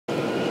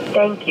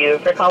Thank you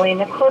for calling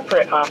the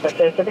corporate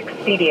offices of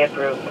Expedia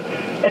Group.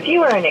 If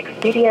you are an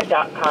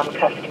Expedia.com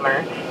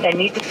customer and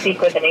need to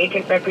speak with an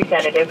agent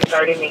representative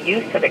regarding the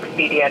use of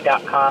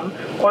Expedia.com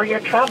or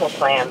your travel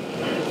plans,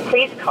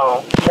 please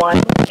call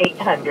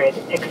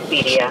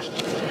 1-800-EXPEDIA.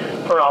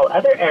 For all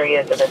other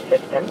areas of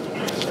assistance,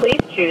 please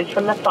choose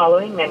from the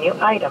following menu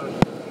items.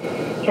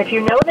 If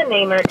you know the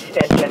name or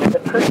extension of the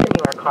person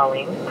you are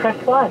calling, press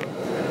 1.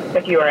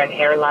 If you are an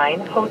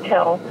airline,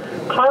 hotel,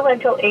 car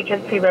rental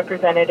agency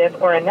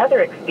representative, or another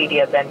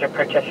Expedia vendor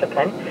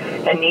participant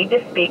and need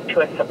to speak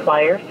to a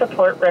supplier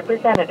support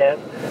representative,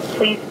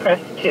 please press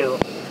 2.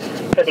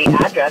 For the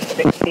address of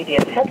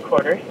Expedia's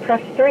headquarters,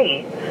 press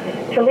 3.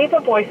 To leave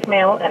a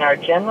voicemail in our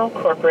general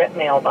corporate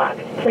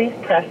mailbox, please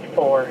press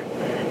 4.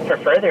 For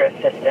further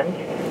assistance,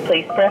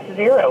 please press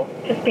 0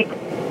 to speak.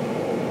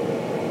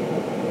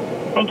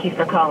 Thank you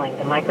for calling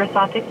the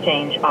Microsoft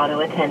Exchange Auto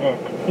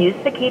Attendant. Use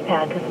the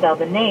keypad to spell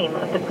the name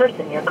of the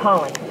person you're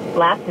calling,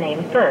 last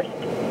name first,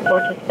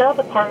 or to spell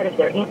the part of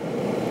their email.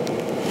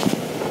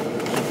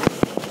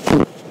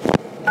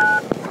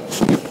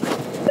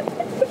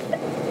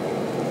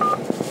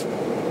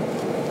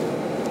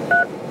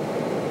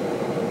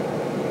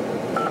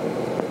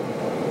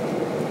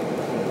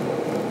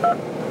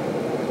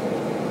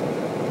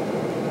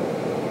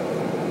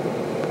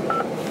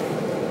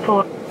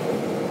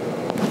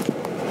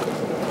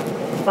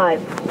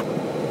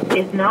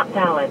 Is not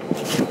valid.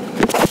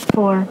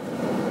 4.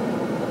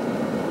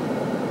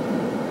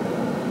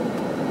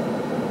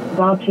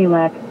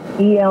 Dzielak,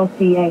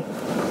 ELCA.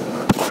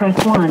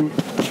 Press 1.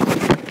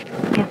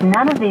 If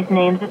none of these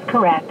names is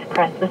correct,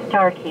 press the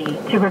star key.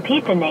 To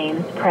repeat the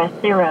names, press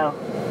 0.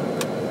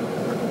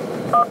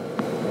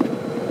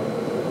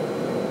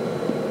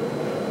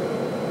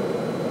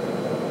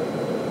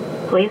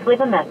 Please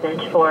leave a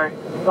message for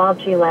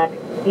Dzielak,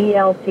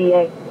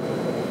 ELCA.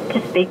 To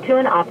speak to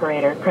an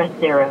operator, press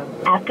 0.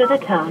 After the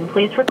tone,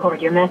 please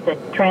record your message,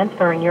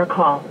 transferring your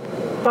call.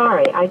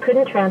 Sorry, I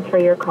couldn't transfer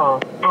your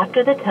call.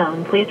 After the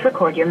tone, please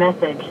record your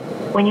message.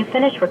 When you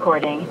finish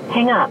recording,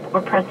 hang up or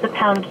press the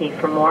pound key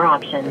for more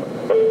options.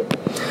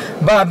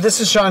 Bob, this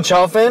is Sean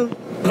Chalfin.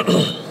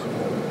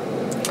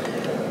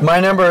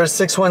 My number is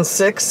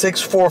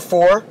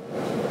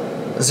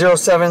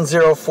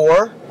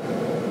 616-644-0704.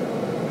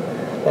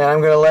 And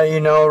I'm going to let you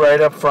know right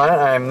up front,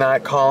 I'm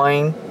not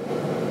calling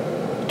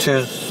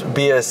to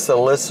be a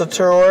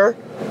solicitor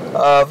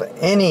of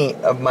any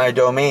of my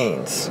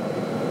domains.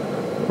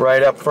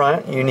 Right up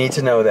front, you need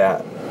to know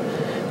that.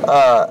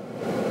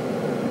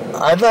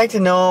 I'd like to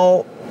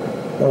know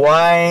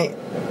why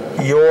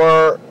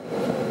your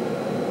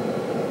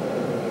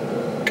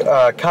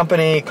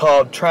company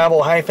called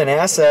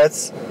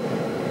Travel-Assets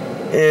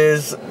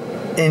is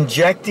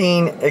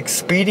injecting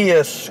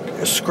Expedia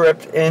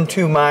script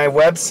into my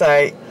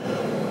website,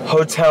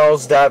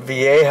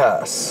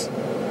 hotels.viejas.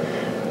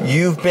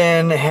 You've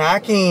been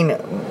hacking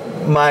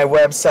my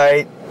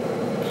website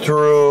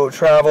through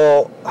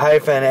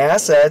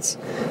Travel-Assets.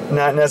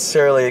 Not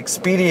necessarily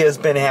Expedia has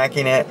been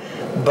hacking it,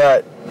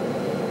 but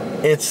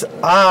it's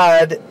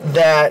odd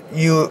that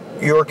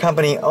your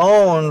company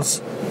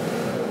owns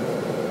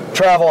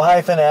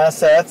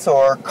Travel-Assets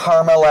or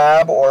Karma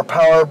Lab or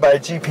Powered by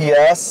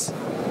GPS,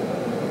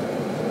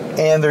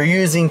 and they're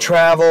using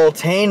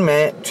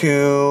Traveltainment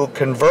to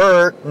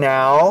convert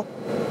now.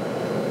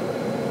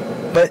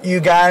 But you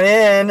got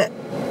in,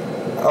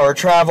 or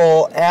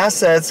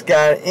Travel-Assets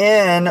got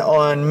in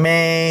on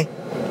May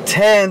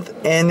 10th,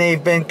 and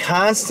they've been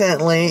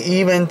constantly,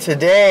 even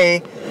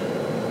today,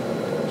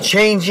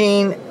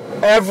 changing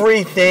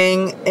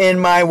everything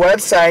in my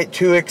website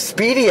to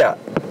Expedia.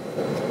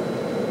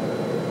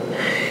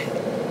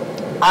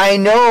 I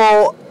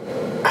know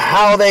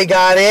how they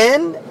got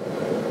in,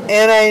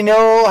 and I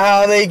know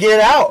how they get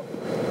out.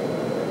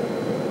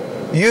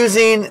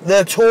 Using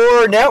the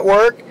Tor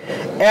network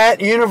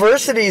at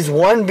universities,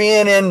 one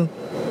being in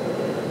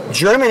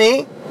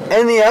Germany,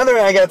 and the other,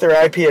 I got their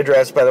IP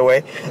address, by the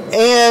way,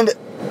 and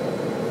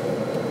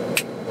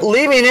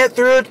leaving it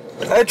through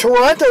a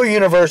Toronto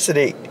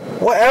university.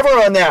 Whatever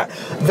on that.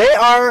 They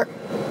are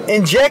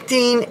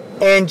injecting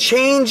and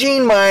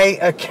changing my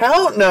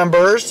account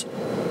numbers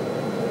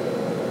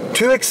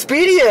to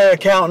Expedia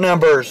account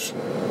numbers.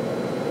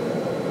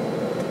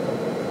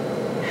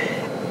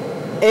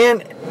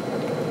 And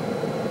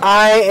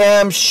I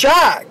am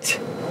shocked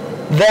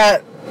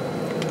that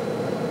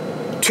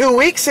 2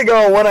 weeks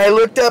ago when I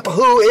looked up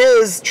who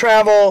is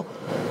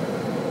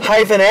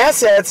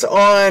Travel-Assets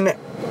on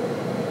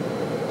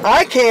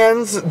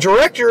ICANN's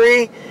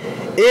directory,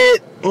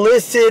 it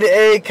listed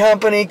a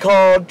company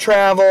called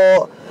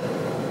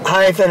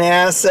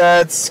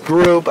Travel-Assets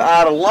Group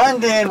out of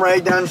London,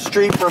 right down the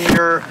street from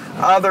your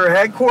other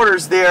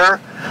headquarters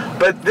there.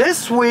 But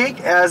this week,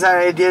 as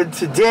I did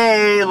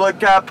today,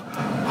 look up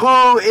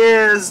who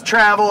is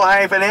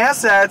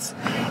Travel-Assets,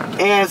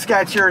 and it's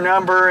got your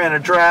number and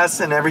address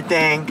and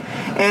everything.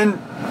 And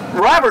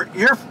Robert,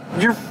 you're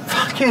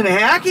fucking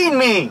hacking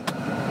me.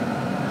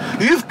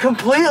 You've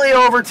completely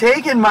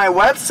overtaken my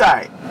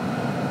website.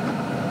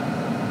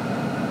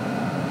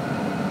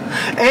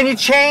 And you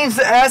change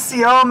the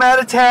SEO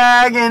meta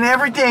tag and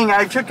everything.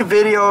 I took a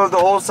video of the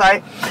whole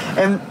site.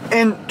 And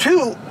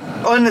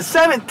on the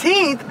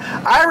 17th,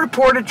 I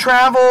reported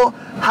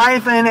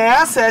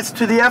travel-assets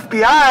to the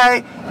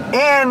FBI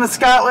and the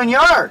Scotland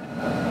Yard.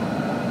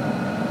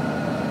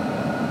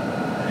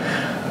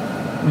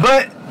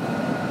 But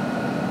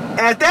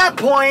at that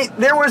point,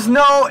 there was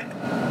no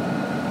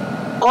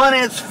on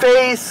its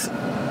face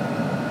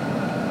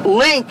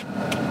link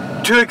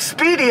to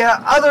Expedia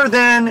other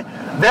than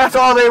that's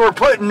all they were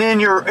putting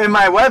in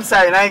my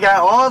website, and I got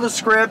all the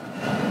script,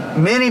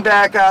 mini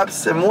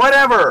backups, and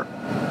whatever.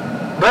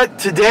 But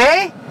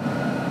today,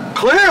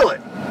 clearly,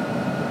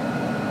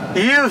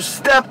 you've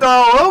stepped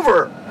all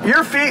over.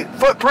 Your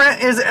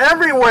footprint is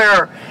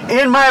everywhere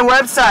in my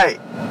website.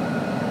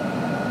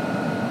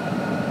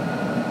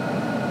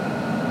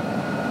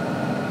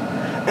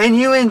 And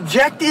you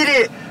injected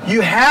it.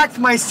 You hacked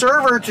my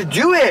server to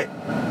do it.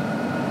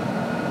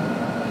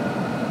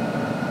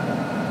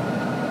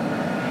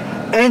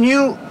 And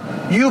you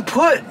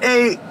put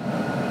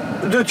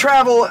the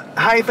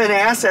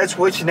travel-assets,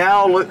 which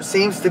now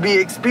seems to be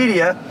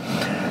Expedia,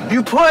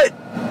 you put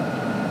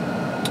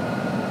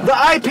the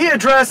IP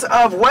address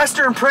of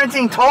Western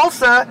Printing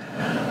Tulsa,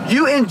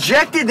 you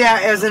injected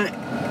that as an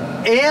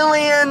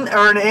alien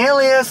or an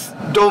alias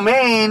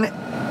domain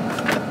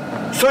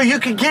so you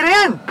could get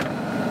in.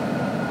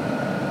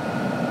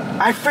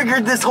 I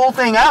figured this whole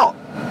thing out.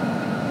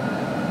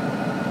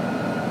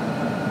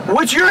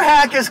 Which your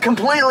hack is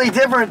completely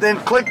different than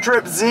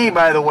ClickTripZ,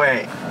 by the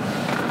way.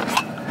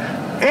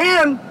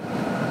 And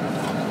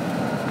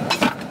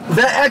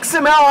the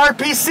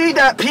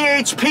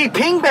XML-RPC.php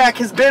pingback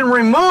has been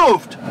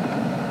removed,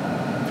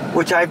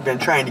 which I've been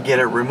trying to get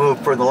it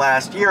removed for the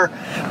last year.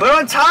 But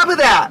on top of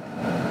that,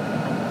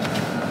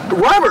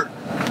 Robert,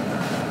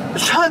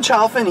 Sean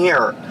Chalfin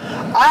here,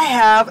 I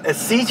have a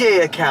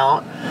CJ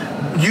account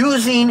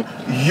using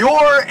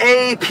your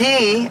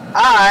API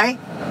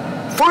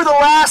for the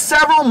last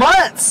several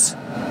months.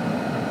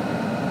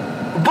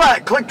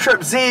 But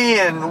ClickTripZ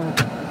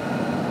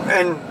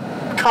and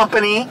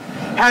company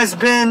has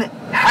been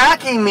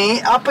hacking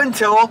me up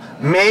until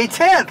May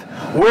 10th,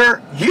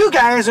 where you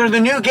guys are the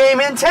new game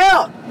in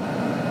town.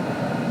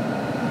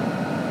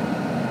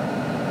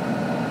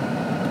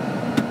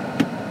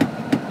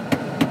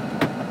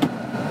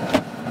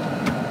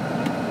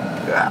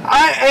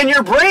 And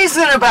you're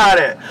brazen about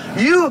it.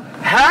 You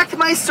hacked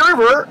my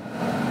server,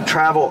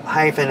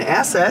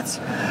 travel-assets,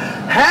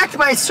 hacked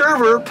my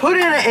server, put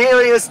in an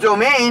alias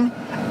domain,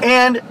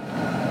 and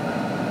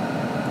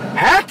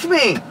hacked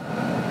me.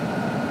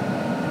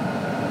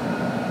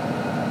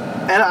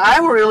 And I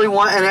really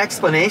want an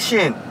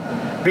explanation,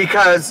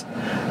 because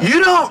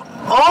you don't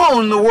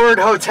own the word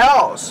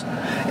hotels.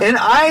 And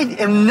I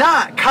am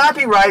not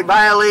copyright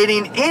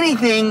violating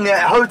anything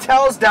that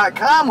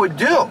hotels.com would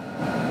do.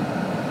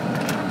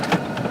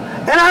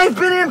 And I've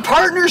been in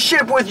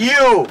partnership with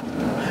you.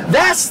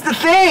 That's the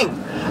thing.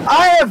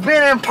 I have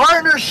been in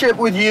partnership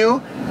with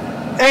you,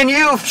 and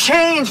you've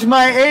changed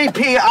my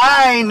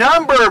API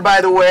number, by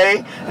the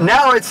way.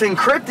 Now it's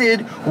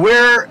encrypted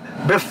where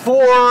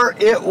before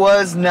it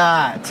was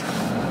not.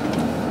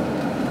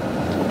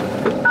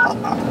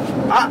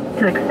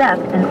 To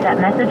accept and set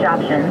message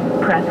options,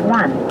 press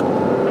 1.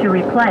 To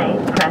replay,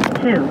 press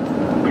 2.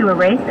 To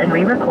erase and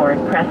re-record,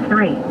 press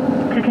 3.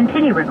 To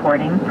continue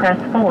recording, press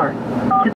 4. To